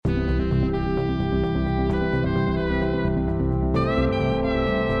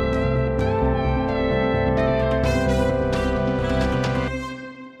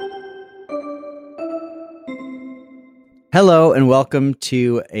Hello and welcome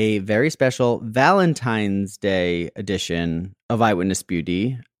to a very special Valentine's Day edition of Eyewitness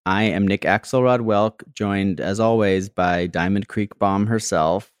Beauty. I am Nick Axelrod Welk, joined as always by Diamond Creek Bomb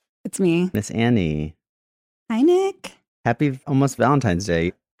herself. It's me. Miss Annie. Hi, Nick. Happy almost Valentine's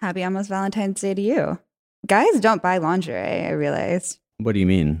Day. Happy almost Valentine's Day to you. Guys don't buy lingerie, I realized. What do you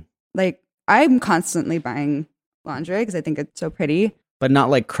mean? Like, I'm constantly buying lingerie because I think it's so pretty. But not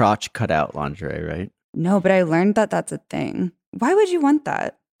like crotch cutout lingerie, right? No, but I learned that that's a thing. Why would you want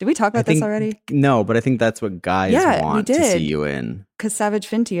that? Did we talk about this already? No, but I think that's what guys want to see you in. Because Savage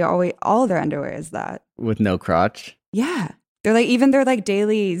Fenty, all their underwear is that. With no crotch? Yeah. They're like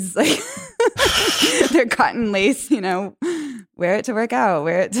dailies. Like, they're cotton lace, wear it to work out,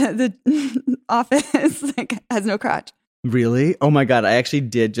 wear it to the office, like, has no crotch. Really? Oh my God, I actually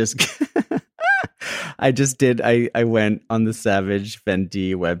did just... I went on the Savage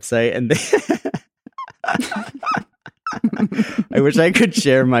Fenty website and they... I wish I could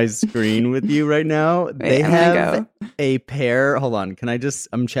share my screen with you right now. Wait, they have a pair. Hold on.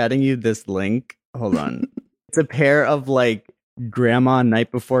 I'm chatting you this link. Hold on. It's a pair of like grandma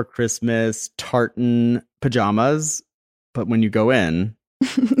night before Christmas tartan pajamas. But when you go in,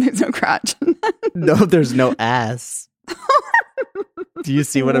 there's no crotch. No, there's no ass. Do you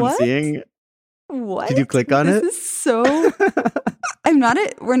see what I'm seeing? What? Did you click on it? This is so...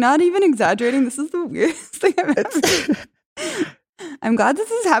 we're not even exaggerating. This is the weirdest thing I've ever... I'm glad this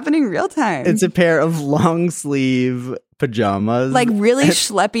is happening real time. It's a pair of long sleeve pajamas. Like really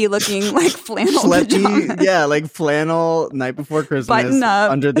schleppy looking, like flannel pajamas. Yeah, like flannel night before Christmas. Button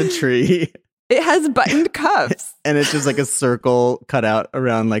up. Under the tree. It has buttoned cuffs. And it's just like a circle cut out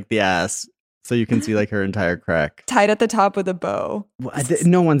around like the ass. So you can see like her entire crack. Tied at the top with a bow.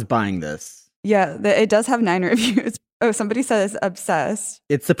 No one's buying this. Yeah, it does have 9 reviews. Oh, somebody says obsessed.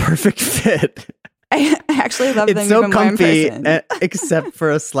 It's the perfect fit. I actually love them so even comfy, more in person. Except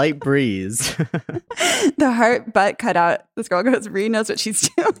for a slight breeze. The heart butt cut out. This girl goes, Ree knows what she's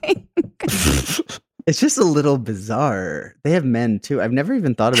doing. It's just a little bizarre. They have men too. I've never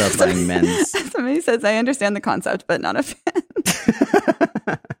even thought about buying men's. Somebody says, I understand the concept, but not a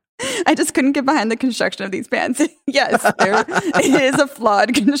fan. I just couldn't get behind the construction of these pants. Yes, it is a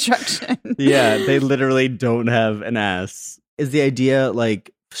flawed construction. Yeah, they literally don't have an ass. Is the idea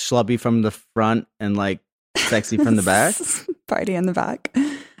like schlubby from the front and like sexy from the back? Party in the back.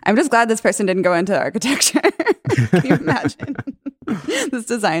 I'm just glad this person didn't go into architecture. Can you imagine? This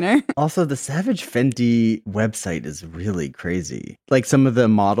designer. Also, the Savage Fenty website is really crazy. Like some of the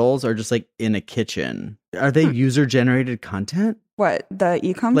models are just like in a kitchen. Are they user generated content? What, the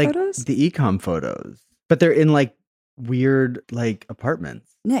ecom photos? The ecom photos. But they're in like weird like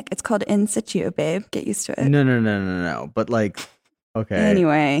apartments. Nick, it's called In Situ, babe. Get used to it. No. But like, okay.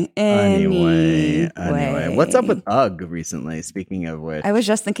 Anyway. What's up with UGG recently, speaking of which? I was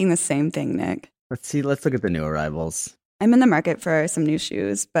just thinking the same thing, Nick. Let's look at the new arrivals. I'm in the market for some new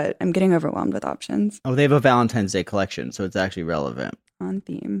shoes, but I'm getting overwhelmed with options. Oh, they have a Valentine's Day collection, so it's actually relevant. On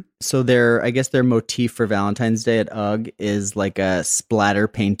theme. So their motif for Valentine's Day at UGG is like a splatter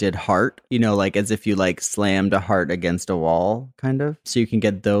painted heart, like as if you like slammed a heart against a wall, kind of. So you can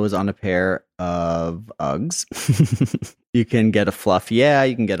get those on a pair of Uggs. You can get a fluff. Yeah,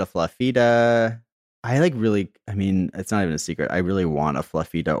 you can get a fluffita. It's not even a secret. I really want a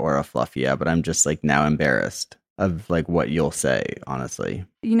fluffita or a fluffia, but I'm just like now embarrassed of like what you'll say, honestly.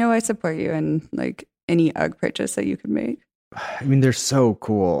 I support you in like any UGG purchase that you could make. They're so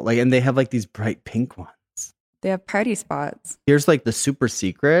cool. Like, and they have like these bright pink ones. They have party spots. Here's like the super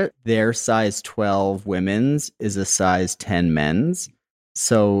secret. Their size 12 women's is a size 10 men's.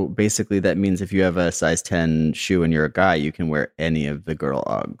 So basically that means if you have a size 10 shoe and you're a guy, you can wear any of the girl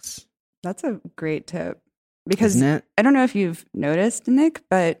Uggs. That's a great tip. Because Isn't it? I don't know if you've noticed, Nick,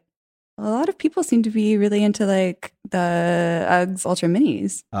 but a lot of people seem to be really into like the Uggs Ultra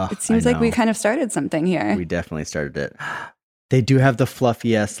Minis. It seems like we kind of started something here. We definitely started it. They do have the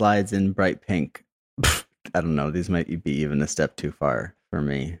fluffy ass slides in bright pink. I don't know. These might be even a step too far for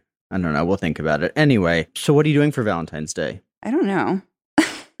me. I don't know. We'll think about it. Anyway, so what are you doing for Valentine's Day? I don't know.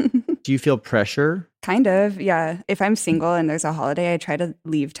 Do you feel pressure? Kind of, yeah. If I'm single and there's a holiday, I try to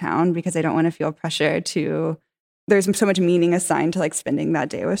leave town because I don't want to feel pressure to... There's so much meaning assigned to like spending that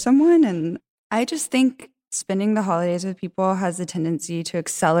day with someone. And I just think spending the holidays with people has a tendency to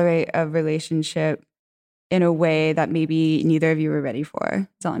accelerate a relationship in a way that maybe neither of you were ready for.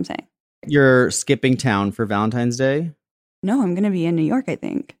 That's all I'm saying. You're skipping town for Valentine's Day? No, I'm going to be in New York, I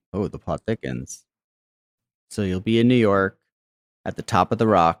think. Oh, the plot thickens. So you'll be in New York at the top of the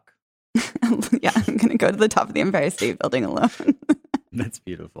rock. Yeah, I'm going to go to the top of the Empire State Building alone. That's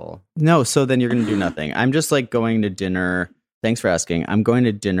beautiful. No, so then you're going to do nothing. I'm just like going to dinner. Thanks for asking. I'm going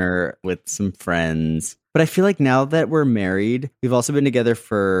to dinner with some friends. But I feel like now that we're married, we've also been together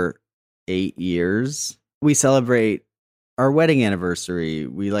for 8 years. We celebrate our wedding anniversary.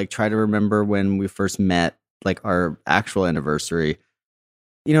 We like try to remember when we first met, like our actual anniversary.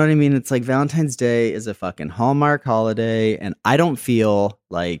 You know what I mean? It's like Valentine's Day is a fucking Hallmark holiday, and I don't feel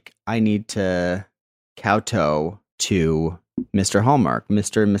like I need to kowtow to Mr. Hallmark,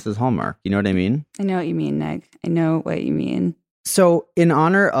 Mr. and Mrs. Hallmark. You know what I mean? I know what you mean, Nick. I know what you mean. So in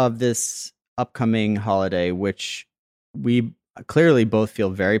honor of this upcoming holiday, which we clearly both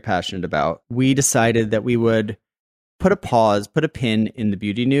feel very passionate about, we decided that we would put a pin in the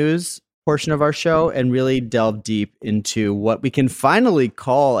beauty news portion of our show and really delve deep into what we can finally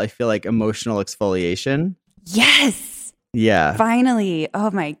call, I feel like, emotional exfoliation. Yes. Yeah. Finally.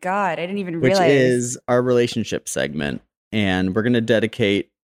 Oh my God. I didn't even realize. Which is our relationship segment. And we're going to dedicate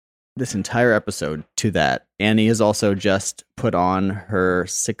this entire episode to that. Annie has also just put on her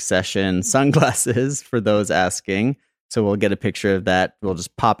Succession sunglasses for those asking. So we'll get a picture of that. We'll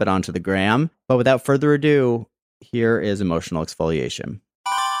just pop it onto the gram. But without further ado, here is emotional exfoliation.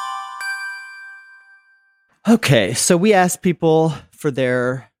 Okay, so we asked people for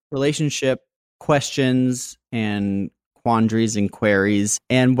their relationship questions and quandaries and queries.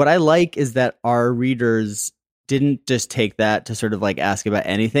 And what I like is that our readers didn't just take that to sort of like ask about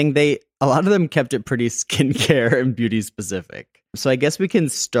anything. A lot of them kept it pretty skincare and beauty specific. So I guess we can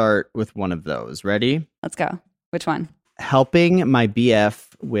start with one of those. Ready? Let's go. Which one? Helping my BF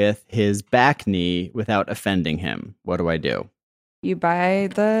with his back knee without offending him. What do I do? You buy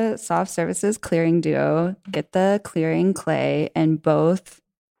the Soft Services Clearing Duo, get the clearing clay, and both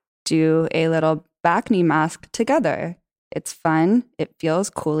do a little back knee mask together. It's fun. It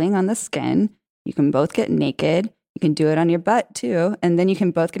feels cooling on the skin. You can both get naked. You can do it on your butt too. And then you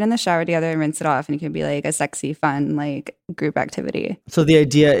can both get in the shower together and rinse it off. And it can be like a sexy, fun, like group activity. So the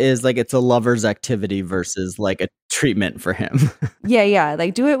idea is like it's a lover's activity versus like a treatment for him. Yeah.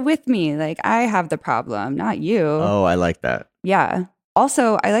 Like do it with me. Like I have the problem, not you. Oh, I like that. Yeah.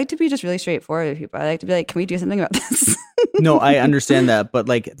 Also, I like to be just really straightforward with people. I like to be like, can we do something about this? No, I understand that. But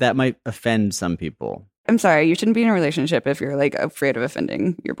like that might offend some people. I'm sorry. You shouldn't be in a relationship if you're like afraid of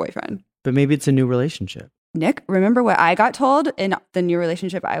offending your boyfriend. But maybe it's a new relationship. Nick, remember what I got told in the new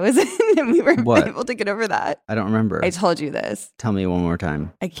relationship I was in? And we were able to get over that. I don't remember. I told you this. Tell me one more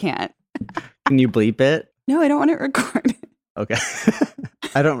time. I can't. Can you bleep it? No, I don't want it recorded. Okay.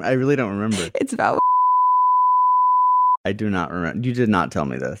 I really don't remember. It's about. I do not remember. You did not tell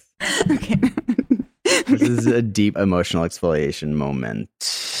me this. Okay. This is a deep emotional exfoliation moment.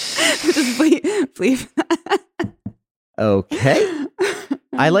 Just bleep. Okay.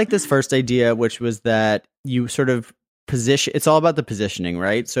 I like this first idea, which was that you sort of position, it's all about the positioning,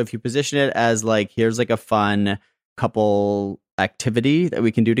 right? So if you position it as like, here's like a fun couple activity that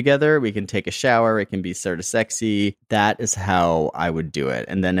we can do together, we can take a shower, it can be sort of sexy. That is how I would do it.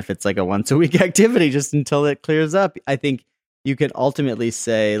 And then if it's like a once a week activity, just until it clears up, I think you could ultimately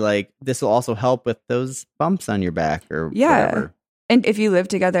say like, this will also help with those bumps on your back or whatever. And if you live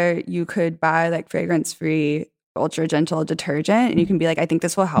together, you could buy like fragrance-free, ultra gentle detergent, and you can be like, I think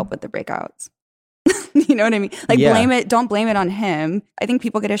this will help with the breakouts. You know what I mean? Like don't blame it on him. I think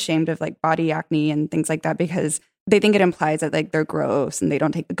people get ashamed of like body acne and things like that because they think it implies that like they're gross and they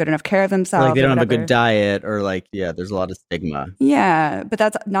don't take good enough care of themselves. Like they don't have a good diet or like, there's a lot of stigma. Yeah, but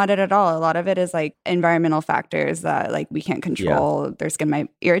that's not it at all. A lot of it is like environmental factors that like we can't control. Their skin might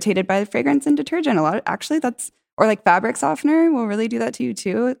be irritated by the fragrance and detergent. Or like fabric softener will really do that to you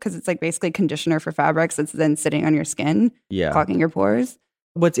too, because it's like basically conditioner for fabrics that's then sitting on your skin, clogging your pores.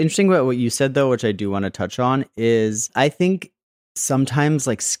 What's interesting about what you said, though, which I do want to touch on, is I think sometimes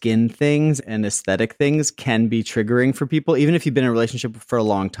like skin things and aesthetic things can be triggering for people, even if you've been in a relationship for a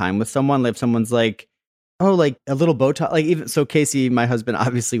long time with someone. Like if someone's like, oh, like a little Botox, like even so, Casey, my husband,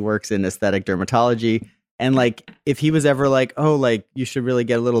 obviously works in aesthetic dermatology. And like if he was ever like, oh, like you should really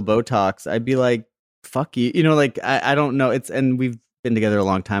get a little Botox, I'd be like, fuck you. You know, like I don't know. And we've been together a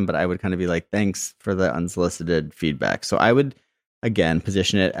long time, but I would kind of be like, thanks for the unsolicited feedback. So I would, again,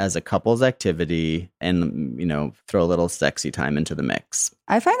 position it as a couple's activity and, you know, throw a little sexy time into the mix.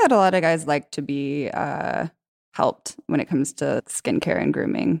 I find that a lot of guys like to be helped when it comes to skincare and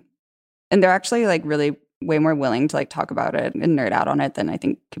grooming. And they're actually like really way more willing to like talk about it and nerd out on it than I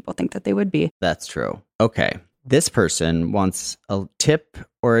think people think that they would be. That's true. Okay. This person wants a tip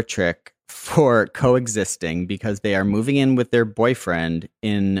or a trick for coexisting because they are moving in with their boyfriend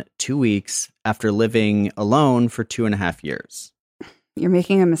in 2 weeks after living alone for 2.5 years. You're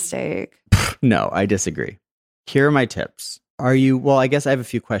making a mistake. No, I disagree. Here are my tips. Well, I guess I have a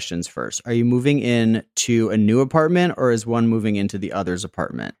few questions first. Are you moving in to a new apartment or is one moving into the other's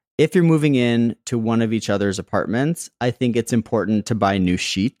apartment? If you're moving in to one of each other's apartments, I think it's important to buy new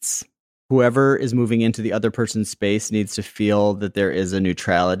sheets. Whoever is moving into the other person's space needs to feel that there is a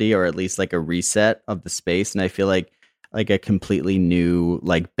neutrality or at least like a reset of the space. And I feel like a completely new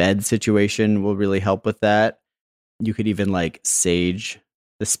like bed situation will really help with that. You could even like sage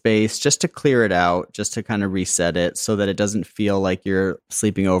the space just to clear it out, just to kind of reset it so that it doesn't feel like you're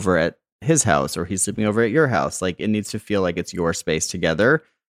sleeping over at his house or he's sleeping over at your house. Like it needs to feel like it's your space together.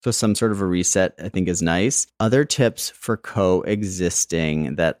 So some sort of a reset, I think, is nice. Other tips for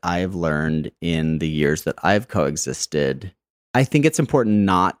coexisting that I've learned in the years that I've coexisted, I think it's important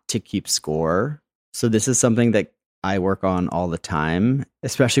not to keep score. So this is something that I work on all the time,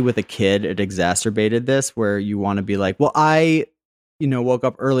 especially with a kid. It exacerbated this where you want to be like, well, I woke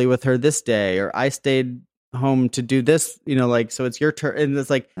up early with her this day, or I stayed home to do this, like, so it's your turn. And it's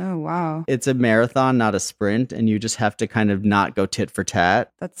like, oh, wow. It's a marathon, not a sprint. And you just have to kind of not go tit for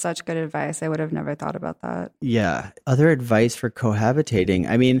tat. That's such good advice. I would have never thought about that. Yeah. Other advice for cohabitating.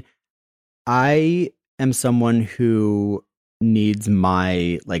 I mean, I am someone who needs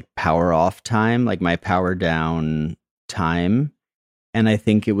my like power off time, like my power down time. And I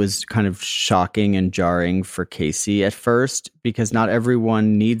think it was kind of shocking and jarring for Casey at first because not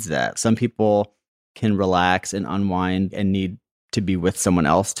everyone needs that. Some people can relax and unwind and need to be with someone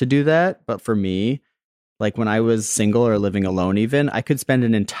else to do that. But for me, like when I was single or living alone even, I could spend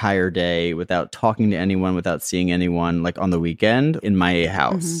an entire day without talking to anyone, without seeing anyone, like on the weekend in my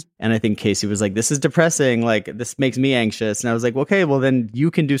house. Mm-hmm. And I think Casey was like, this is depressing. Like, this makes me anxious. And I was like, okay, well, then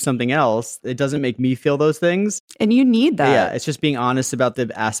you can do something else. It doesn't make me feel those things. And you need that. Yeah, it's just being honest about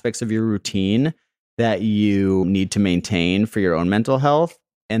the aspects of your routine that you need to maintain for your own mental health.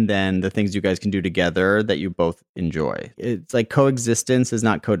 And then the things you guys can do together that you both enjoy. It's like coexistence is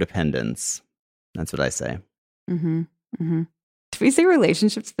not codependence. That's what I say. Mm-hmm. Mm-hmm. Did we say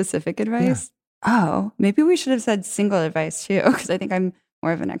relationship specific advice? Yeah. Oh, maybe we should have said single advice too, because I think I'm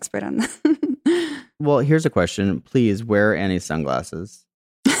more of an expert on that. Well, here's a question. Please wear Annie's sunglasses.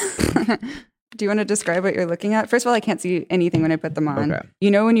 Do you want to describe what you're looking at? First of all, I can't see anything when I put them on. Okay.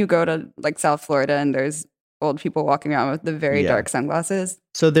 When you go to like South Florida and there's old people walking around with the very dark sunglasses?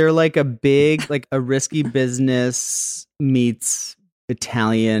 So they're like a big, like a risky business meets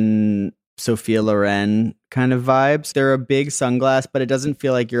Italian Sophia Loren kind of vibes. They're a big sunglass, but it doesn't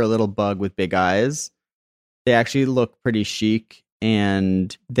feel like you're a little bug with big eyes. They actually look pretty chic.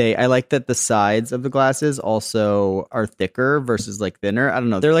 And I like that the sides of the glasses also are thicker versus like thinner. I don't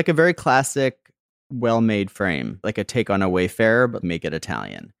know. They're like a very classic, well-made frame, like a take on a Wayfarer, but make it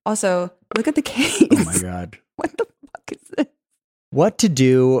Italian. Also, look at the case. Oh my God. What the fuck is this? What to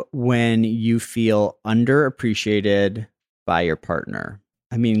do when you feel underappreciated by your partner?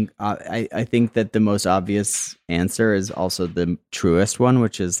 I mean, I think that the most obvious answer is also the truest one,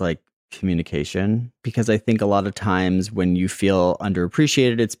 which is like communication. Because I think a lot of times when you feel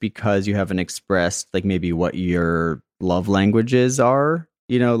underappreciated, it's because you haven't expressed like maybe what your love languages are.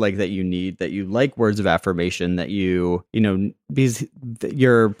 Like that you need, that you like words of affirmation, that because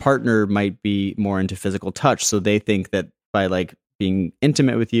your partner might be more into physical touch. So they think that by like being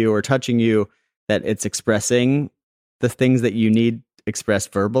intimate with you or touching you, that it's expressing the things that you need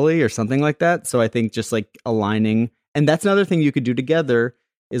expressed verbally or something like that. So I think just like aligning, and that's another thing you could do together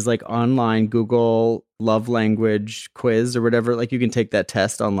is like online Google love language quiz or whatever. Like you can take that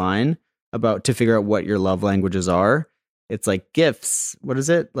test online to figure out what your love languages are. It's like gifts. What is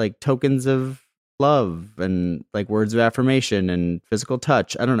it? Like tokens of love and like words of affirmation and physical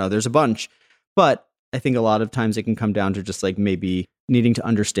touch. I don't know. There's a bunch. But I think a lot of times it can come down to just like maybe needing to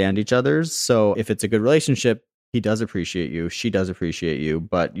understand each other's. So if it's a good relationship, he does appreciate you, she does appreciate you,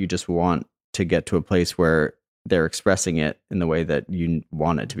 but you just want to get to a place where they're expressing it in the way that you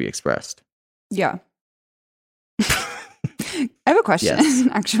want it to be expressed. Yeah. I have a question,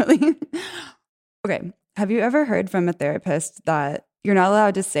 actually. Okay. Have you ever heard from a therapist that you're not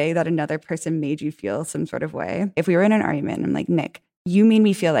allowed to say that another person made you feel some sort of way? If we were in an argument, I'm like, Nick, you made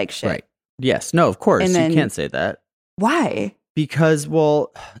me feel like shit. Right. Yes. No, of course. And then, you can't say that. Why? Because,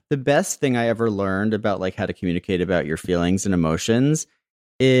 well, the best thing I ever learned about like how to communicate about your feelings and emotions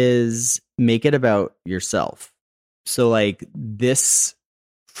is make it about yourself. So like this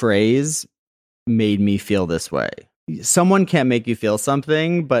phrase made me feel this way. Someone can't make you feel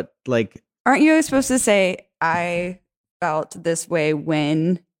something, but like, aren't you supposed to say, I felt this way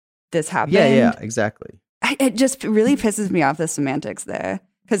when this happened? Yeah, exactly. It just really pisses me off, the semantics there.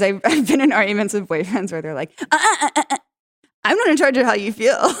 Because I've been in arguments with boyfriends where they're like, I'm not in charge of how you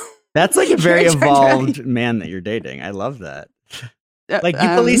feel. That's like a very evolved man that you're dating. I love that. Like, you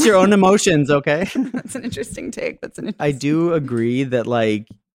police your own emotions, okay? That's an interesting take. I do agree that, like,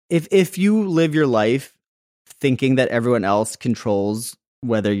 if you live your life thinking that everyone else controls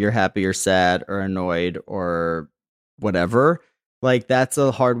whether you're happy or sad or annoyed or whatever, like, that's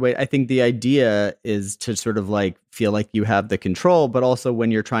a hard way. I think the idea is to sort of like feel like you have the control, but also when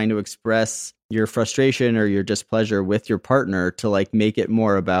you're trying to express your frustration or your displeasure with your partner, to like make it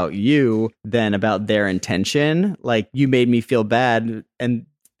more about you than about their intention. Like, you made me feel bad, and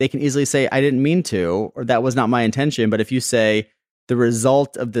they can easily say, I didn't mean to, or that was not my intention. But if you say, the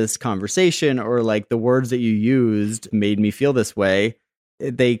result of this conversation, or like the words that you used made me feel this way,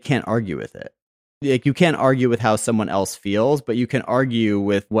 they can't argue with it. Like, you can't argue with how someone else feels, but you can argue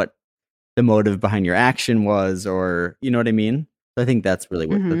with what the motive behind your action was, or, you know what I mean? So I think that's really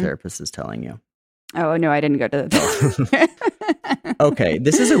what the therapist is telling you. Oh, no, I didn't go to the therapist. Okay,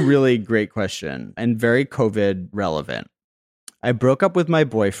 this is a really great question and very COVID relevant. I broke up with my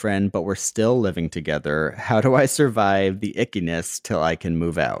boyfriend, but we're still living together. How do I survive the ickiness till I can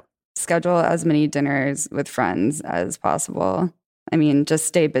move out? Schedule as many dinners with friends as possible. I mean, just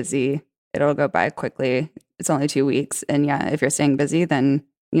stay busy. It'll go by quickly. It's only 2 weeks. And yeah, if you're staying busy, then,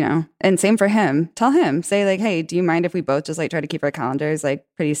 you know, and same for him. Tell him, say like, hey, do you mind if we both just like try to keep our calendars like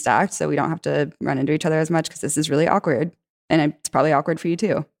pretty stacked so we don't have to run into each other as much? Because this is really awkward. And it's probably awkward for you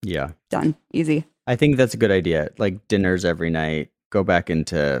too. Yeah. Done. Easy. I think that's a good idea. Like, dinners every night, go back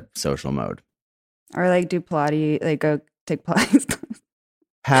into social mode. Or like do Pilates, like go take Pilates.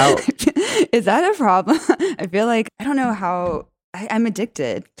 How? Is that a problem? I feel like, I don't know how, I'm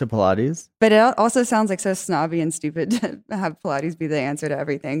addicted To Pilates? But it also sounds like so snobby and stupid to have Pilates be the answer to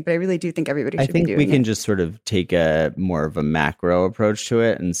everything. But I really do think everybody should be doing it. I think we can just sort of take a more of a macro approach to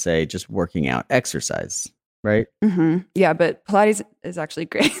it and say just working out, exercise, right? Mm-hmm. Yeah, but Pilates is actually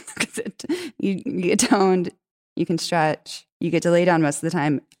great because you get toned, you can stretch, you get to lay down most of the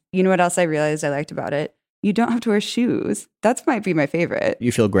time. You know what else I realized I liked about it? You don't have to wear shoes. That might be my favorite.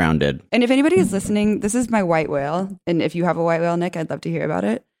 You feel grounded. And if anybody is listening, this is my white whale. And if you have a white whale, Nick, I'd love to hear about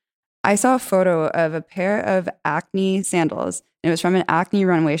it. I saw a photo of a pair of Acne sandals. And it was from an Acne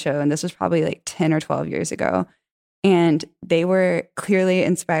runway show. And this was probably like 10 or 12 years ago. And they were clearly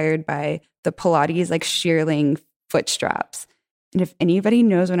inspired by the Pilates like shearling foot straps. And if anybody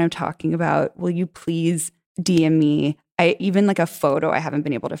knows what I'm talking about, will you please DM me? Even like a photo I haven't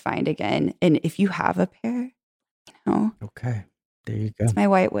been able to find again. And if you have a pair, you know. Okay. There you go. It's my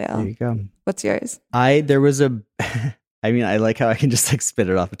white whale. There you go. What's yours? There was a, I mean, I like how I can just like spit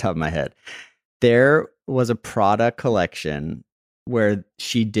it off the top of my head. There was a Prada collection where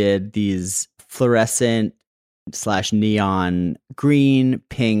she did these fluorescent / neon green,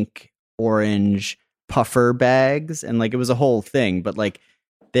 pink, orange puffer bags. And like, it was a whole thing, but like,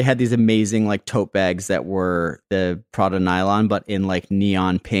 they had these amazing like tote bags that were the Prada nylon, but in like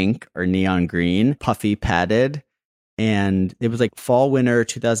neon pink or neon green, puffy padded. And it was like fall, winter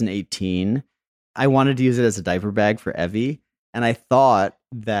 2018. I wanted to use it as a diaper bag for Evie. And I thought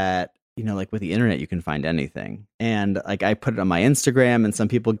that, you know, like with the internet, you can find anything. And like I put it on my Instagram, and some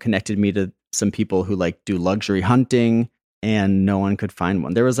people connected me to some people who like do luxury hunting, and no one could find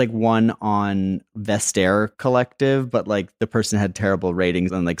one. There was like one on Vestiaire Collective, but like the person had terrible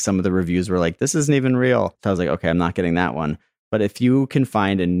ratings, and like some of the reviews were like, this isn't even real. So I was like, okay, I'm not getting that one. But if you can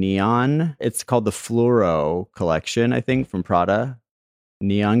find a neon, it's called the Fluoro collection, I think, from Prada.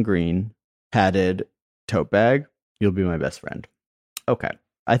 Neon green, padded tote bag. You'll be my best friend. Okay.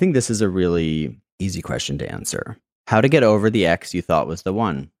 I think this is a really easy question to answer. How to get over the ex you thought was the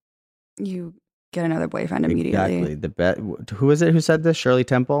one? You get another boyfriend immediately. Exactly. Who was it who said this? Shirley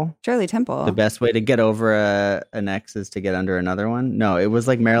Temple? Shirley Temple. The best way to get over an ex is to get under another one? No, it was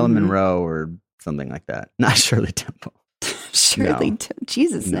like Marilyn Monroe or something like that. Not Shirley Temple. Shirley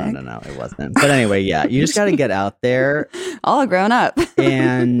Jesus, Nick. No, it wasn't. But anyway, yeah, you just got to get out there. All grown up.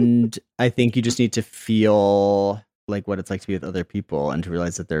 And I think you just need to feel like what it's like to be with other people and to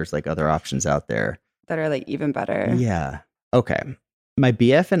realize that there's like other options out there. That are like even better. Yeah. Okay. My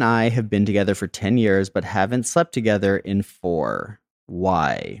BF and I have been together for 10 years, but haven't slept together in 4.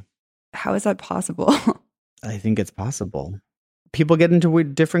 Why? How is that possible? I think it's possible. People get into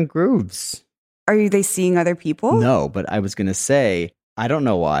different grooves. Are they seeing other people? No, but I was going to say, I don't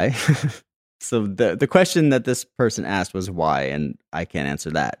know why. So the question that this person asked was why, and I can't answer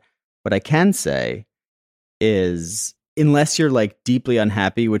that. What I can say is, unless you're like deeply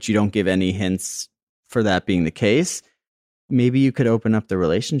unhappy, which you don't give any hints for that being the case, maybe you could open up the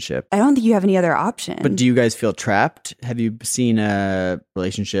relationship. I don't think you have any other option. But do you guys feel trapped? Have you seen a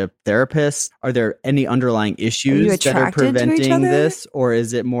relationship therapist? Are there any underlying issues that are preventing this? Or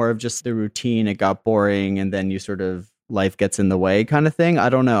is it more of just the routine? It got boring and then you sort of life gets in the way kind of thing. I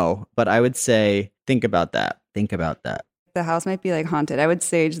don't know. But I would say, think about that. Think about that. The house might be like haunted. I would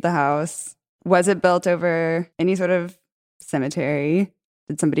sage the house. Was it built over any sort of cemetery?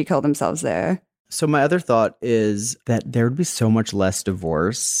 Did somebody kill themselves there? So my other thought is that there would be so much less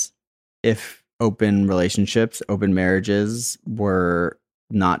divorce if open relationships, open marriages were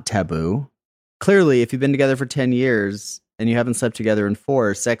not taboo. Clearly, if you've been together for 10 years and you haven't slept together in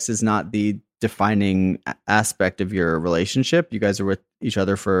 4, sex is not the defining aspect of your relationship. You guys are with each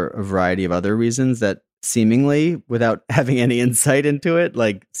other for a variety of other reasons that seemingly, without having any insight into it,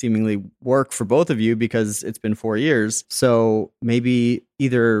 like seemingly work for both of you because it's been 4 years. So maybe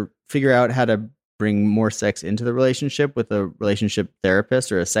either figure out how to bring more sex into the relationship with a relationship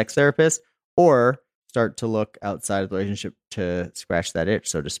therapist or a sex therapist, or start to look outside of the relationship to scratch that itch,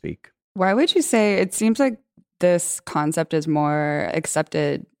 so to speak. Why would you say it seems like this concept is more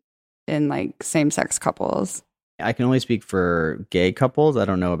accepted in like same-sex couples? I can only speak for gay couples. I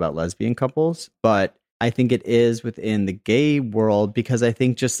don't know about lesbian couples, but I think it is within the gay world because I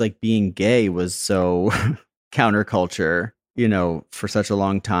think just like being gay was so counterculture, for such a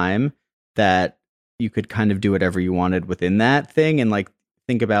long time that you could kind of do whatever you wanted within that thing. And like,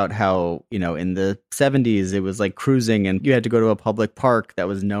 think about how, in the 70s, it was like cruising and you had to go to a public park that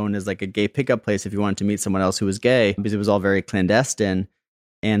was known as like a gay pickup place if you wanted to meet someone else who was gay, because it was all very clandestine.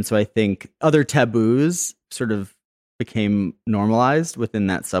 And so I think other taboos sort of became normalized within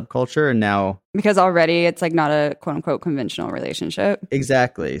that subculture. And now, because already it's like not a quote unquote conventional relationship.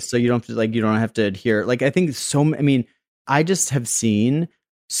 Exactly. So you don't have to adhere. Like, I think I just have seen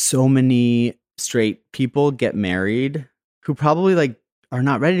so many straight people get married who probably like are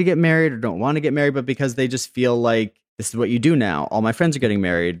not ready to get married or don't want to get married, but because they just feel like this is what you do now. All my friends are getting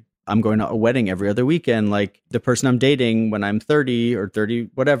married. I'm going to a wedding every other weekend. Like the person I'm dating when I'm 30 or 30,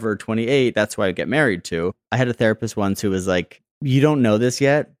 whatever, 28, that's who I get married to. I had a therapist once who was like, you don't know this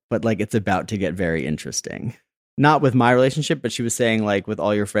yet, but like it's about to get very interesting. Not with my relationship, but she was saying like with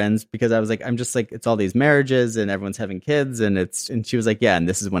all your friends, because I was like, I'm just like, it's all these marriages and everyone's having kids and she was like, yeah, and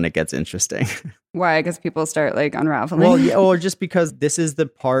this is when it gets interesting. Why? Because people start like unraveling. Well, yeah, or just because this is the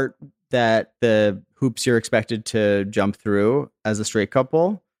part that the hoops you're expected to jump through as a straight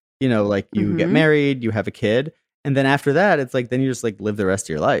couple. Like you get married, you have a kid, and then after that, it's like, then you just like live the rest of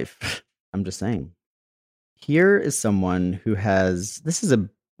your life. I'm just saying. Here is someone who this is a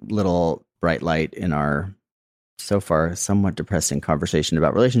little bright light in our so far somewhat depressing conversation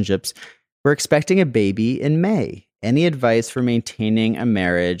about relationships. We're expecting a baby in May. Any advice for maintaining a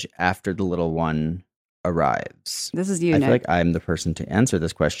marriage after the little one arrives? This is you, I Nick. feel like I'm the person to answer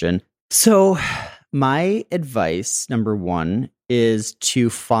this question. So my advice, number one, is to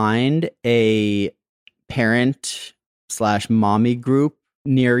find a parent/mommy group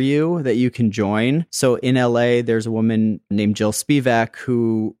near you that you can join. So in LA, there's a woman named Jill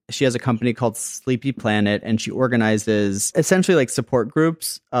Spivak she has a company called Sleepy Planet, and she organizes essentially like support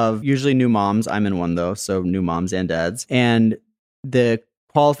groups of usually new moms. I'm in one though, so new moms and dads. And the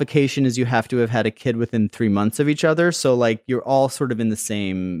qualification is you have to have had a kid within 3 months of each other. So like you're all sort of in the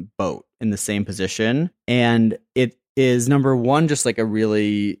same boat, in the same position. And it is, number one, just like a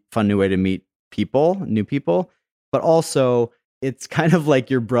really fun new way to meet new people, but also it's kind of like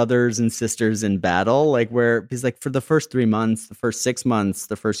your brothers and sisters in battle, because like for the first 3 months, the first 6 months,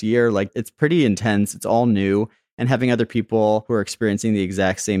 the first year, like it's pretty intense. It's all new. And having other people who are experiencing the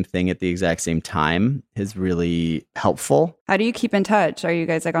exact same thing at the exact same time is really helpful. How do you keep in touch? Are you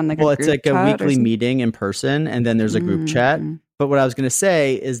guys like on like a group chat? Well, it's like a weekly meeting in person, and then there's a group chat. But what I was going to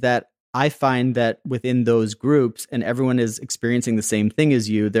say is that I find that within those groups, and everyone is experiencing the same thing as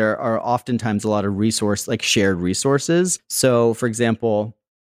you, there are oftentimes a lot of shared resources. So, for example,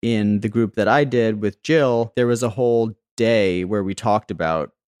 in the group that I did with Jill, there was a whole day where we talked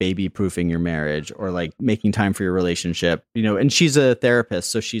about baby proofing your marriage or like making time for your relationship, and she's a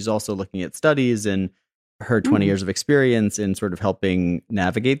therapist. So she's also looking at studies and her 20 years of experience in sort of helping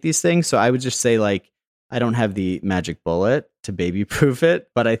navigate these things. So I would just say like, I don't have the magic bullet to baby proof it,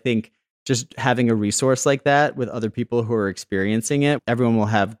 but I think just having a resource like that with other people who are experiencing it, everyone will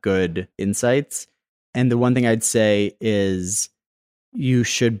have good insights. And the one thing I'd say is you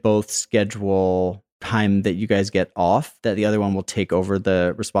should both schedule time that you guys get off, that the other one will take over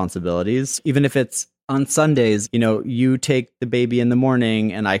the responsibilities. Even if it's on Sundays, you take the baby in the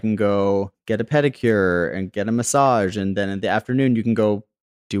morning and I can go get a pedicure and get a massage. And then in the afternoon, you can go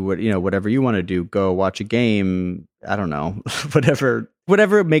do whatever you want to do, go watch a game. I don't know,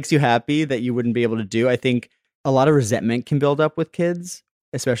 whatever makes you happy that you wouldn't be able to do. I think a lot of resentment can build up with kids,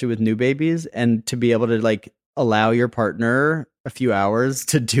 especially with new babies. And to be able to like allow your partner a few hours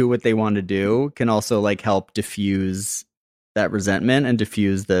to do what they want to do can also like help diffuse that resentment and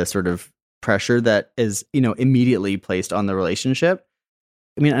diffuse the sort of pressure that is, immediately placed on the relationship.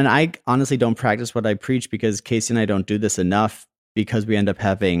 I mean, and I honestly don't practice what I preach because Casey and I don't do this enough because we end up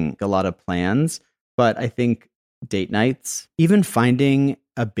having a lot of plans. But I think date nights, even finding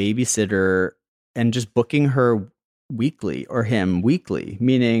a babysitter and just booking her weekly or him weekly,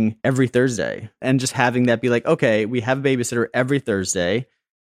 meaning every Thursday, and just having that be like, okay, we have a babysitter every Thursday.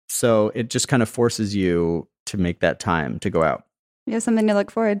 So it just kind of forces you to make that time to go out. You have something to look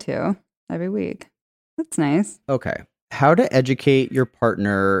forward to every week. That's nice. Okay. How to educate your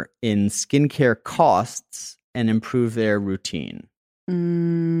partner in skincare costs and improve their routine.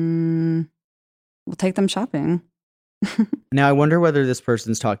 We'll take them shopping. Now, I wonder whether this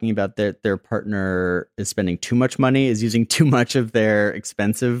person's talking about their partner is spending too much money, is using too much of their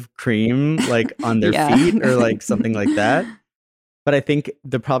expensive cream, like on their feet or like something like that. But I think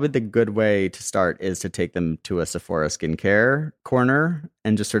probably the good way to start is to take them to a Sephora skincare corner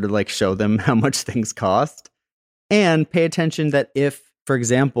and just sort of like show them how much things cost. And pay attention that if, for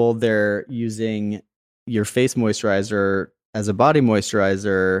example, they're using your face moisturizer as a body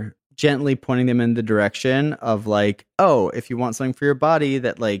moisturizer, gently pointing them in the direction of like, oh, if you want something for your body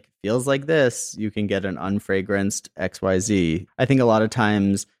that like feels like this, you can get an unfragranced XYZ. I think a lot of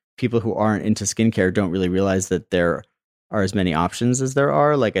times people who aren't into skincare don't really realize that there are as many options as there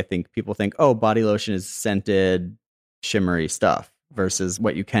are. Like I think people think, oh, body lotion is scented, shimmery stuff versus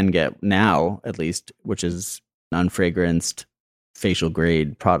what you can get now, at least, which is an unfragranced facial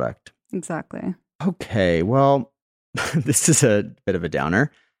grade product. Exactly. Okay, well, this is a bit of a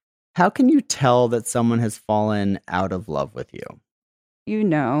downer. How can you tell that someone has fallen out of love with you?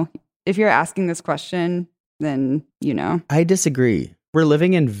 If you're asking this question, then you know. I disagree. We're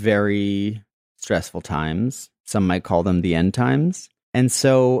living in very stressful times. Some might call them the end times. And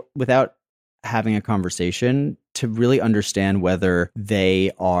so without having a conversation to really understand whether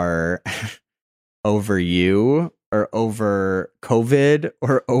they are over you or over COVID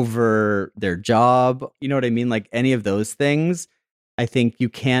or over their job, you know what I mean? Like any of those things, I think you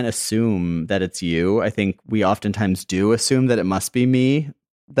can't assume that it's you. I think we oftentimes do assume that it must be me.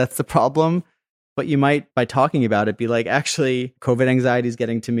 That's the problem. But you might, by talking about it, be like, actually, COVID anxiety is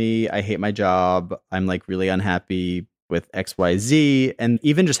getting to me. I hate my job. I'm like really unhappy with XYZ. And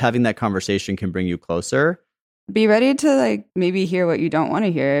even just having that conversation can bring you closer. Be ready to like maybe hear what you don't want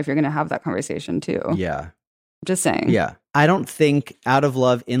to hear if you're going to have that conversation too. Yeah. Just saying. Yeah. I don't think out of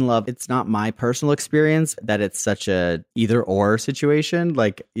love, in love, it's not my personal experience that it's such a either or situation,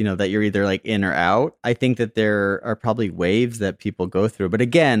 like, that you're either like in or out. I think that there are probably waves that people go through. But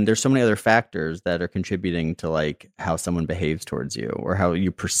again, there's so many other factors that are contributing to like how someone behaves towards you or how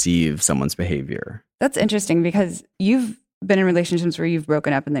you perceive someone's behavior. That's interesting because you've been in relationships where you've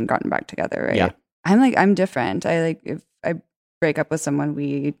broken up and then gotten back together, right? Yeah. I'm different. if I break up with someone,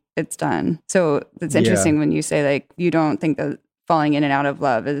 it's done. So it's interesting when you say like you don't think that falling in and out of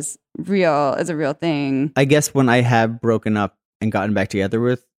love is a real thing. I guess when I have broken up and gotten back together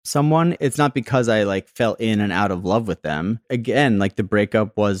with someone, it's not because I like fell in and out of love with them. Again, like the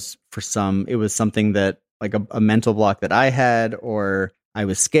breakup was it was something that like a mental block that I had, or I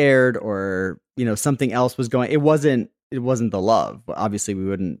was scared, or something else was going. It wasn't the love. Obviously,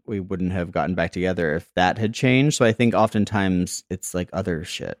 we wouldn't have gotten back together if that had changed. So I think oftentimes it's like other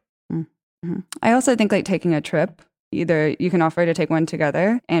shit. Mm-hmm. I also think like taking a trip, either you can offer to take one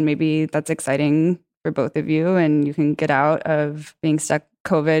together and maybe that's exciting for both of you and you can get out of being stuck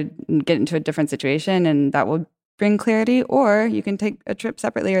COVID and get into a different situation and that will bring clarity, or you can take a trip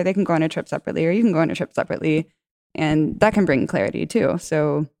separately, or they can go on a trip separately, or you can go on a trip separately and that can bring clarity too.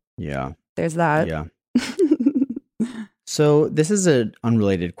 So yeah, there's that. Yeah. So this is an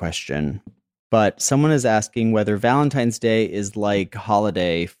unrelated question, but someone is asking whether Valentine's Day is like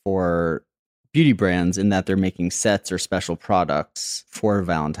holiday for beauty brands in that they're making sets or special products for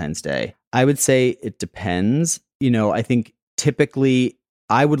Valentine's Day. I would say it depends. I think typically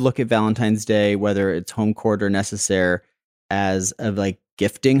I would look at Valentine's Day, whether it's home court or necessaire, as a like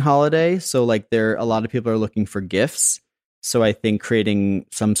gifting holiday. So like a lot of people are looking for gifts. So I think creating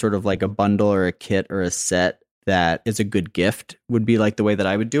some sort of like a bundle or a kit or a set that is a good gift would be like the way that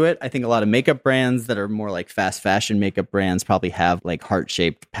I would do it. I think a lot of makeup brands that are more like fast fashion makeup brands probably have like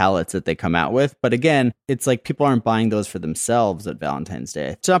heart-shaped palettes that they come out with. But again, it's like people aren't buying those for themselves at Valentine's Day.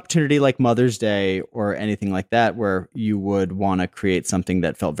 It's an opportunity like Mother's Day or anything like that where you would want to create something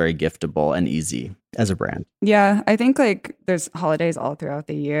that felt very giftable and easy. as a brand. Yeah, I think like there's holidays all throughout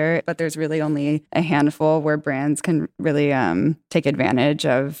the year, but there's really only a handful where brands can really take advantage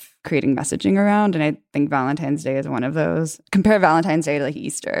of creating messaging around. And I think Valentine's Day is one of those. Compare Valentine's Day to like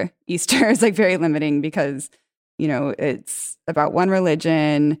Easter. Easter is like very limiting because, you know, it's about one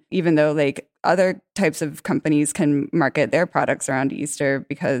religion, even though like other types of companies can market their products around Easter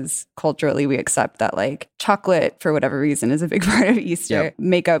because culturally we accept that like chocolate, for whatever reason, is a big part of Easter. Yep.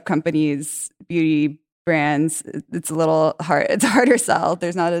 Makeup companies, beauty brands, it's a little hard. It's a harder sell.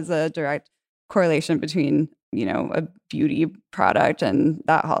 There's not as a direct correlation between, you know, a beauty product and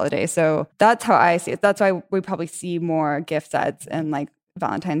that holiday. So that's how I see it. That's why we probably see more gift sets and like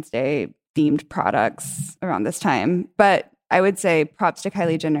Valentine's Day themed products around this time. But I would say props to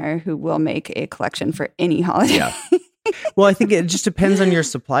Kylie Jenner, who will make a collection for any holiday. Yeah. Well, I think it just depends on your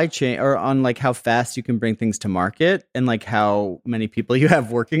supply chain or on like how fast you can bring things to market and like how many people you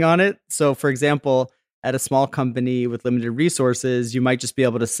have working on it. So for example, at a small company with limited resources, you might just be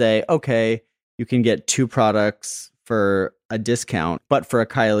able to say, okay, you can get 2 products for a discount, but for a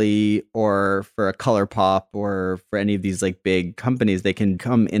Kylie or for a ColourPop or for any of these like big companies, they can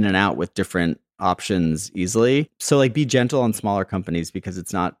come in and out with different options easily. So like be gentle on smaller companies because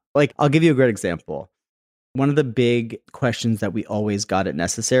it's not like, I'll give you a great example. One of the big questions that we always got at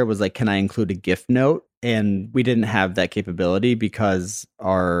Necessaire was like, can I include a gift note? And we didn't have that capability because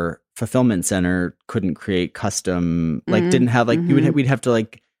our fulfillment center couldn't create custom, like didn't have like, we'd have to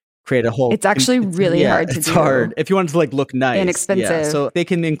like create a whole. It's actually really hard to do. It's hard if you want to like look nice and expensive. Yeah. So they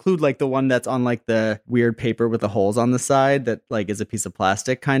can include like the one that's on like the weird paper with the holes on the side that like is a piece of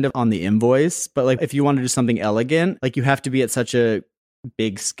plastic kind of on the invoice. But like if you want to do something elegant, like you have to be at such a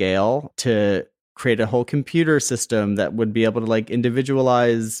big scale to create a whole computer system that would be able to like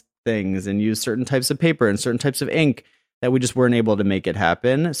individualize things and use certain types of paper and certain types of ink that we just weren't able to make it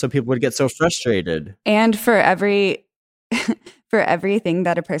happen. So people would get so frustrated. And for every for everything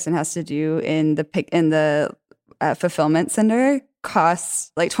that a person has to do in the fulfillment center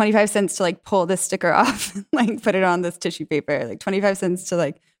costs like 25 cents to like pull this sticker off, like put it on this tissue paper, like 25 cents to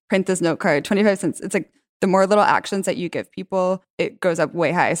like print this note card, 25 cents. It's like the more little actions that you give people, it goes up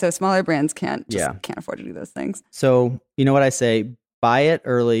way high. So smaller brands can't afford to do those things. So you know what I say? Buy it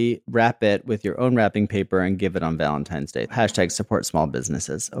early, wrap it with your own wrapping paper, and give it on Valentine's Day. # support small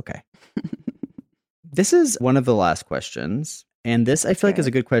businesses. Okay. This is one of the last questions. And this, I feel like, is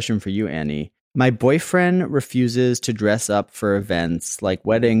a good question for you, Annie. My boyfriend refuses to dress up for events like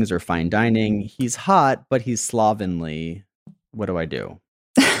weddings or fine dining. He's hot, but he's slovenly. What do I do?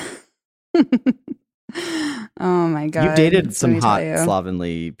 Oh my God. You dated some hot,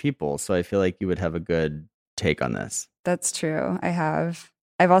 slovenly people, so I feel like you would have a good take on this. That's true. I have.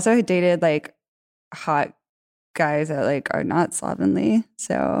 I've also dated like hot guys that like are not slovenly.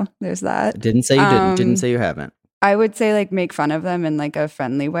 So there's that. Didn't say you didn't. Didn't say you haven't. I would say like make fun of them in like a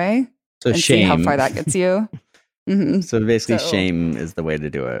friendly way. So and shame. See how far that gets you. Mm-hmm. So basically shame is the way to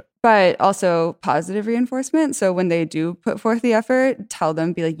do it. But also positive reinforcement. So when they do put forth the effort, tell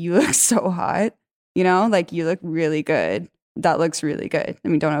them, be like, you look so hot. You know, like you look really good. That looks really good. I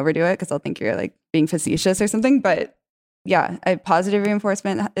mean, don't overdo it because they'll think you're like being facetious or something. But yeah, positive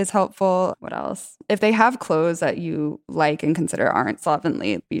reinforcement is helpful. What else? If they have clothes that you like and consider aren't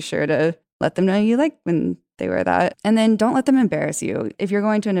slovenly, be sure to let them know you like when they wear that. And then don't let them embarrass you. If you're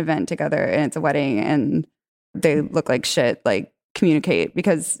going to an event together and it's a wedding and they look like shit, like communicate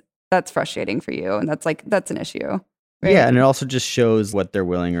because that's frustrating for you. And that's an issue. Right? Yeah, and it also just shows what they're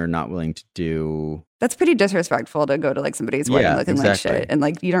willing or not willing to do. That's pretty disrespectful to go to like somebody's wedding looking like shit. And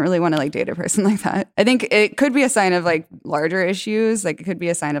like you don't really want to like date a person like that. I think it could be a sign of like larger issues. Like it could be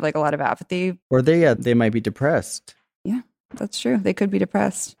a sign of like a lot of apathy. Or they might be depressed. Yeah, that's true. They could be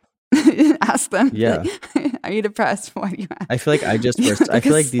depressed. Ask them. Yeah. Like, are you depressed? Why do you ask? I feel like I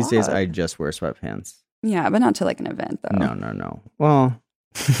feel like these days I just wear sweatpants. Yeah, but not to like an event though. No. Well,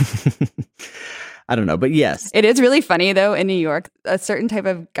 I don't know, but yes. It is really funny though in New York, a certain type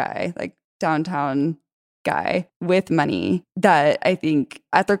of guy, like downtown guy with money that I think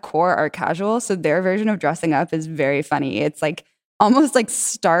at their core are casual. So their version of dressing up is very funny. It's like almost like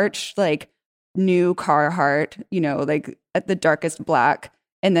starched, like new Carhartt, you know, like at the darkest black.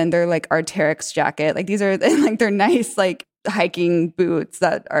 And then they're like Arc'teryx jacket. Like these are like they're nice, like hiking boots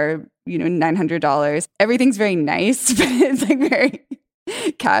that are, you know, $900. Everything's very nice, but it's like very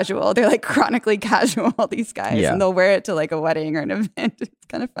casual. They're like chronically casual, these guys, and they'll wear it to like a wedding or an event. It's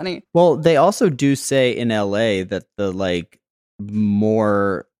kind of funny. Well, they also do say in LA that the like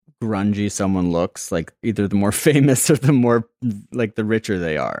more grungy someone looks, like either the more famous or the more like the richer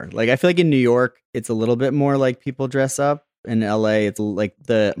they are. Like I feel like in New York, it's a little bit more like people dress up. In LA, it's like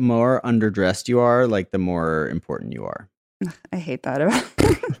the more underdressed you are, like the more important you are. I hate that about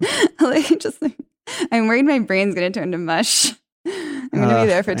I'm worried my brain's gonna turn to mush. I'm gonna be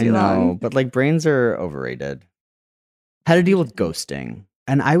there for too long. But like brains are overrated. How to deal with ghosting.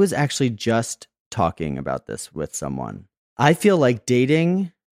 And I was actually just talking about this with someone. I feel like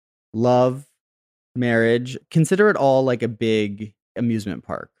dating, love, marriage, consider it all like a big amusement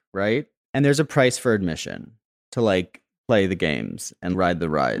park, right? And there's a price for admission to like play the games and ride the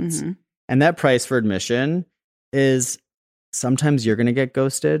rides. Mm-hmm. And that price for admission is sometimes you're going to get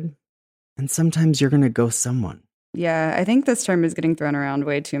ghosted and sometimes you're going to ghost someone. Yeah, I think this term is getting thrown around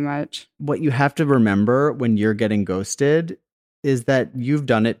way too much. What you have to remember when you're getting ghosted is that you've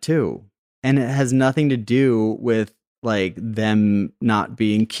done it too. And it has nothing to do with like them not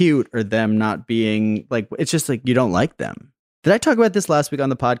being cute or them not being like, it's just like you don't like them. Did I talk about this last week on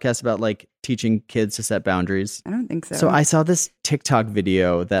the podcast about like teaching kids to set boundaries? I don't think so. So I saw this TikTok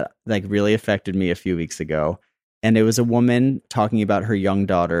video that like really affected me a few weeks ago. And it was a woman talking about her young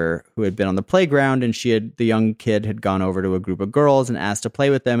daughter who had been on the playground, and the young kid had gone over to a group of girls and asked to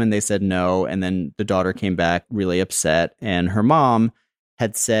play with them, and they said no. And then the daughter came back really upset, and her mom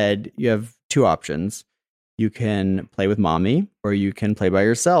had said, you have two options. You can play with mommy or you can play by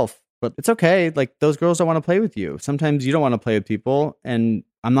yourself. But it's okay. Like, those girls don't want to play with you. Sometimes you don't want to play with people, and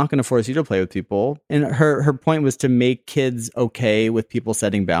I'm not going to force you to play with people. And her point was to make kids okay with people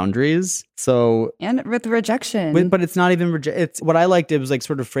setting boundaries. So, and with rejection. But it's not even it's what I liked. It was like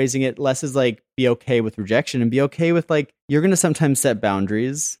sort of phrasing it less as like be okay with rejection and be okay with like you're going to sometimes set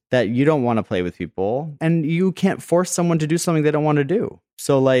boundaries that you don't want to play with people, and you can't force someone to do something they don't want to do.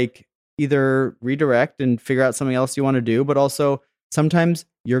 So like either redirect and figure out something else you want to do, but also sometimes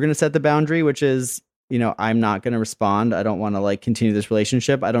you're going to set the boundary, which is, you know, I'm not going to respond. I don't want to like continue this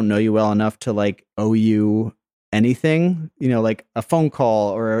relationship. I don't know you well enough to like owe you anything, you know, like a phone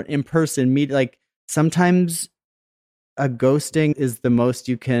call or an in-person meet. Like sometimes a ghosting is the most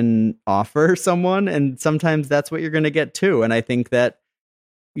you can offer someone. And sometimes that's what you're going to get too. And I think that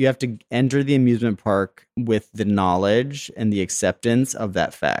you have to enter the amusement park with the knowledge and the acceptance of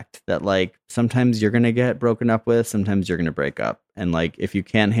that fact that like sometimes you're going to get broken up with, sometimes you're going to break up. And like if you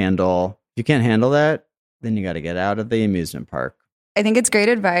can't handle that, then you got to get out of the amusement park. I think it's great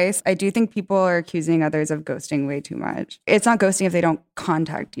advice. I do think people are accusing others of ghosting way too much. It's not ghosting if they don't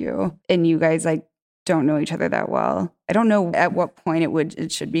contact you and you guys like don't know each other that well. I don't know at what point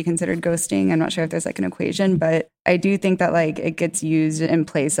it should be considered ghosting. I'm not sure if there's like an equation, but I do think that like it gets used in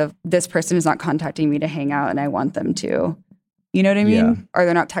place of this person is not contacting me to hang out and I want them to. You know what I mean? Yeah. Or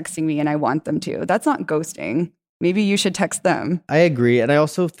they're not texting me and I want them to. That's not ghosting. Maybe you should text them. I agree. And I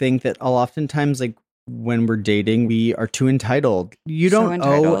also think that oftentimes like when we're dating, we are too entitled. You don't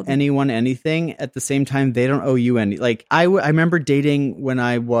owe anyone anything. At the same time, they don't owe you any. Like I remember dating when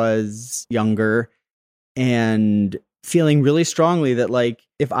I was younger and feeling really strongly that like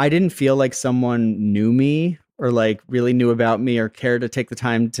if I didn't feel like someone knew me or like really knew about me or cared to take the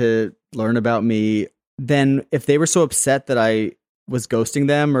time to learn about me, then if they were so upset that I was ghosting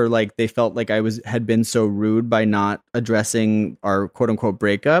them or like they felt like I had been so rude by not addressing our quote unquote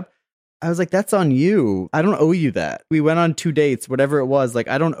breakup, I was like, that's on you. I don't owe you that. We went on 2 dates, whatever it was. Like,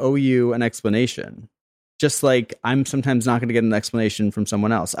 I don't owe you an explanation. Just like I'm sometimes not going to get an explanation from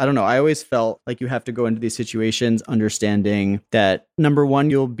someone else. I don't know. I always felt like you have to go into these situations understanding that, number one,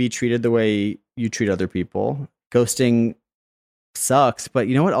 you'll be treated the way you treat other people. Ghosting sucks. But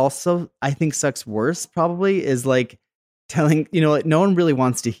you know what also I think sucks worse probably is like telling, you know, like no one really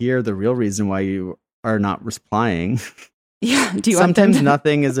wants to hear the real reason why you are not replying. Yeah. Do you Sometimes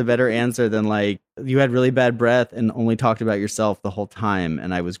nothing is a better answer than like you had really bad breath and only talked about yourself the whole time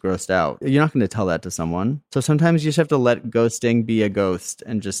and I was grossed out. You're not going to tell that to someone. So sometimes you just have to let ghosting be a ghost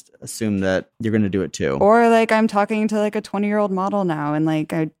and just assume that you're going to do it too. Or like I'm talking to like a 20-year-old model now and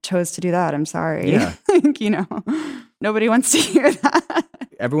like I chose to do that. I'm sorry. Yeah. Like, you know, nobody wants to hear that.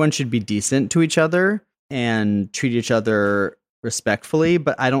 Everyone should be decent to each other and treat each other respectfully,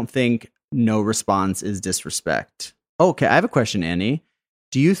 but I don't think no response is disrespect. Okay, I have a question, Annie.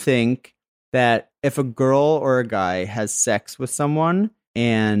 Do you think that if a girl or a guy has sex with someone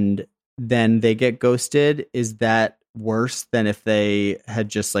and then they get ghosted, is that worse than if they had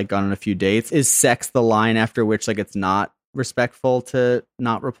just like gone on a few dates? Is sex the line after which like it's not respectful to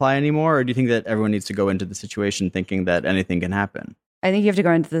not reply anymore? Or do you think that everyone needs to go into the situation thinking that anything can happen? I think you have to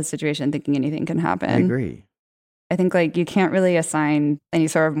go into the situation thinking anything can happen. I agree. I think like you can't really assign any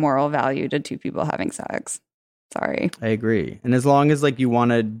sort of moral value to two people having sex. Sorry. I agree. And as long as like you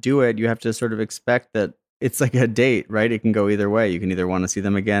want to do it, you have to sort of expect that it's like a date, right? It can go either way. You can either want to see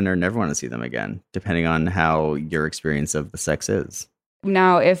them again or never want to see them again, depending on how your experience of the sex is.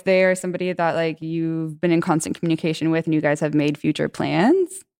 Now, if they are somebody that like you've been in constant communication with and you guys have made future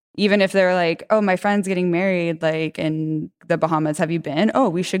plans, even if they're like, oh, my friend's getting married, like in the Bahamas, have you been? Oh,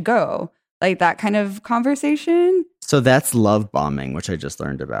 we should go. Like that kind of conversation. So that's love bombing, which I just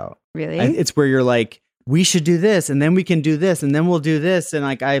learned about. Really? It's where you're like, we should do this, and then we can do this, and then we'll do this, and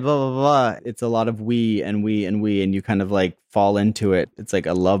like I blah blah blah. It's a lot of we and we and we, and you kind of like fall into it. It's like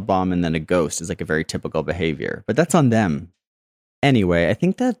a love bomb and then a ghost is like a very typical behavior, but that's on them. Anyway, I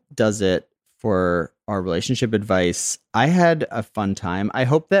think that does it for our relationship advice. I had a fun time. I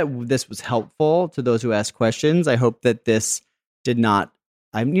hope that this was helpful to those who asked questions. I hope that this did not.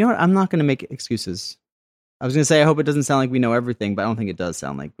 You know what? I'm not going to make excuses. I was going to say, I hope it doesn't sound like we know everything, but I don't think it does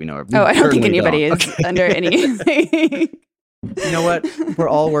sound like we know everything. Oh, I don't think anybody is under anything. You know what? We're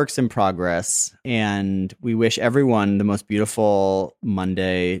all works in progress, and we wish everyone the most beautiful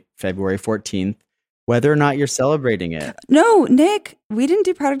Monday, February 14th, whether or not you're celebrating it. No, Nick, we didn't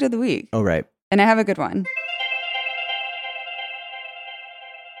do product of the week. Oh, right. And I have a good one.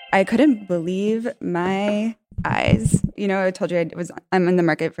 I couldn't believe my eyes. You know, I told you I'm in the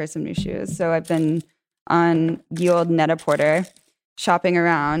market for some new shoes. So I've been on the old Net-a-Porter shopping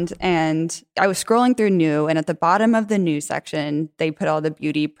around, and I was scrolling through new, and at the bottom of the new section, they put all the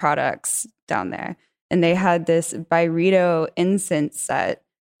beauty products down there. And they had this Byredo incense set.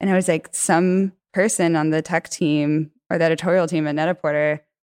 And I was like, some person on the tech team or the editorial team at Net-a-Porter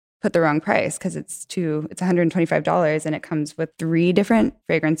put the wrong price because it's $125, and it comes with 3 different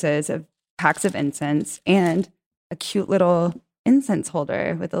fragrances of packs of incense and a cute little incense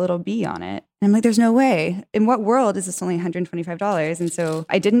holder with a little bee on it. And I'm like, there's no way. In what world is this only $125? And so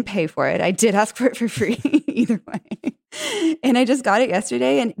I didn't pay for it. I did ask for it for free either way. And I just got it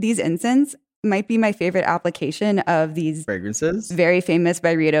yesterday. And these incense might be my favorite application of these fragrances. Very famous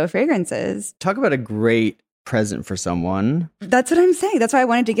Byredo fragrances. Talk about a great present for someone. That's what I'm saying. That's why I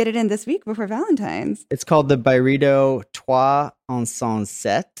wanted to get it in this week before Valentine's. It's called the Byredo Trois Encens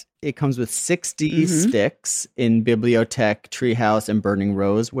Set. It comes with 60 sticks in Bibliothèque, Treehouse, and Burning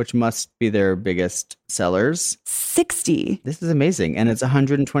Rose, which must be their biggest sellers. 60. This is amazing. And it's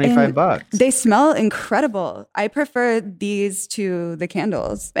 $125. They smell incredible. I prefer these to the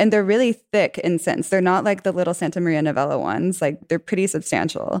candles. And they're really thick incense. They're not like the little Santa Maria Novella ones. Like they're pretty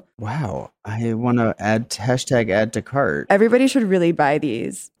substantial. Wow. I want to add to cart. Everybody should really buy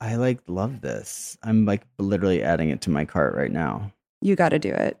these. I love this. I'm literally adding it to my cart right now. You got to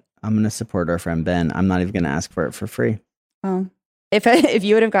do it. I'm going to support our friend Ben. I'm not even going to ask for it for free. Well, if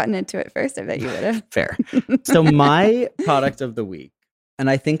you would have gotten into it first, I bet you would have. Fair. So my product of the week, and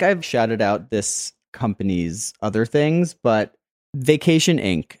I think I've shouted out this company's other things, but Vacation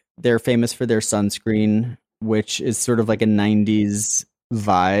Inc. They're famous for their sunscreen, which is sort of like a 90s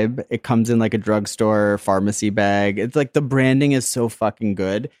vibe. It comes in like a drugstore pharmacy bag. It's like the branding is so fucking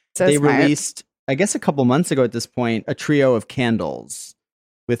good. So they smart. Released, I guess a couple months ago at this point, a trio of candles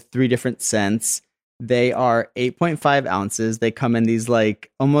with 3 different scents. They are 8.5 ounces. They come in these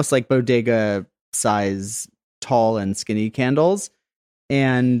almost like bodega size, tall and skinny candles.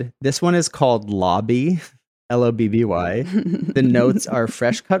 And this one is called Lobby, Lobby. The notes are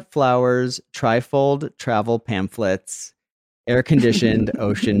fresh cut flowers, trifold travel pamphlets, air conditioned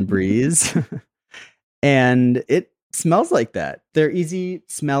ocean breeze. And it smells like that. They're easy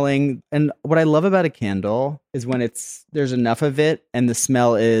smelling. And what I love about a candle is when there's enough of it and the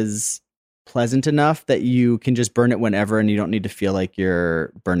smell is pleasant enough that you can just burn it whenever and you don't need to feel like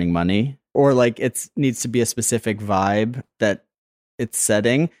you're burning money, or it needs to be a specific vibe that it's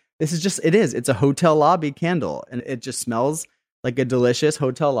setting. It's a hotel lobby candle, and it just smells like a delicious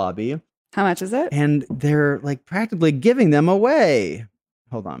hotel lobby. How much is it? And they're practically giving them away.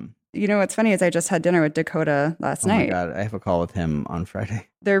 Hold on. You know what's funny is I just had dinner with Dakota last night. Oh my God, I have a call with him on Friday.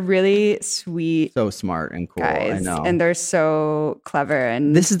 They're really sweet. So smart and cool. Guys, I know. And they're so clever.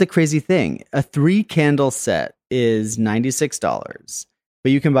 And this is the crazy thing. A 3 candle set is $96,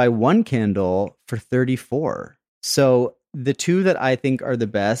 but you can buy 1 candle for $34. So the 2 that I think are the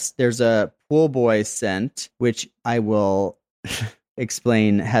best, there's a Pool Boy scent, which I will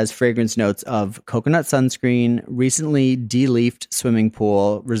explain, has fragrance notes of coconut sunscreen, recently de-leafed swimming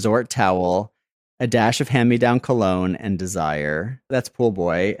pool, resort towel, a dash of hand-me-down cologne, and desire. That's Pool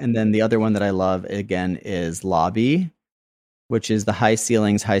Boy. And then the other one that I love, again, is Lobby, which is the high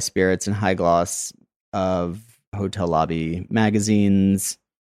ceilings, high spirits, and high gloss of hotel lobby magazines,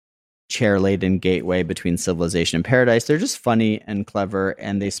 chair-laden gateway between civilization and paradise. They're just funny and clever,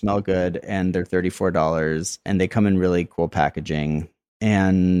 and they smell good, and they're $34, and they come in really cool packaging.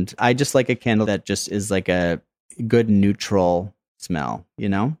 And I just like a candle that just is like a good neutral smell, you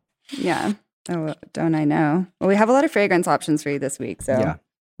know? Yeah. Oh, don't I know? Well, we have a lot of fragrance options for you this week. So yeah.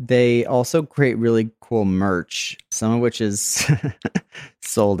 They also create really cool merch, some of which is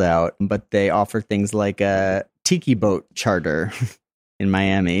sold out, but they offer things like a tiki boat charter in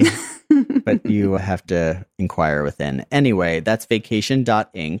Miami, but you have to inquire within. Anyway, that's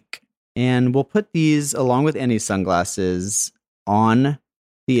vacation.inc. And we'll put these along with any sunglasses on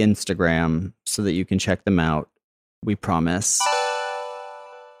the Instagram so that you can check them out. We promise.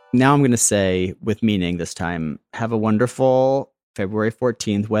 Now I'm going to say, with meaning this time, have a wonderful February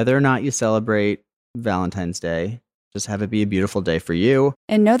 14th, whether or not you celebrate Valentine's Day. Just have it be a beautiful day for you.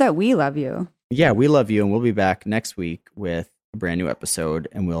 And know that we love you. Yeah, we love you. And we'll be back next week with a brand new episode.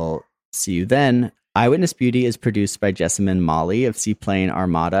 And we'll see you then. Eyewitness Beauty is produced by Jessamine Molly of Seaplane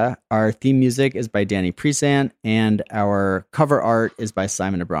Armada. Our theme music is by Danny Presant. And our cover art is by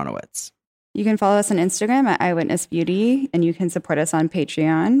Simon Abronowitz. You can follow us on Instagram at Eyewitness Beauty. And you can support us on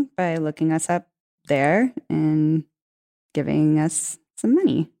Patreon by looking us up there and giving us some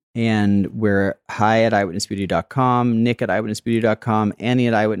money. And we're hi at eyewitnessbeauty.com, Nick at eyewitnessbeauty.com, Annie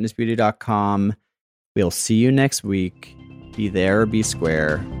at eyewitnessbeauty.com. We'll see you next week. Be there or be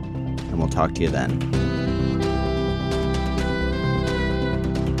square, and we'll talk to you then.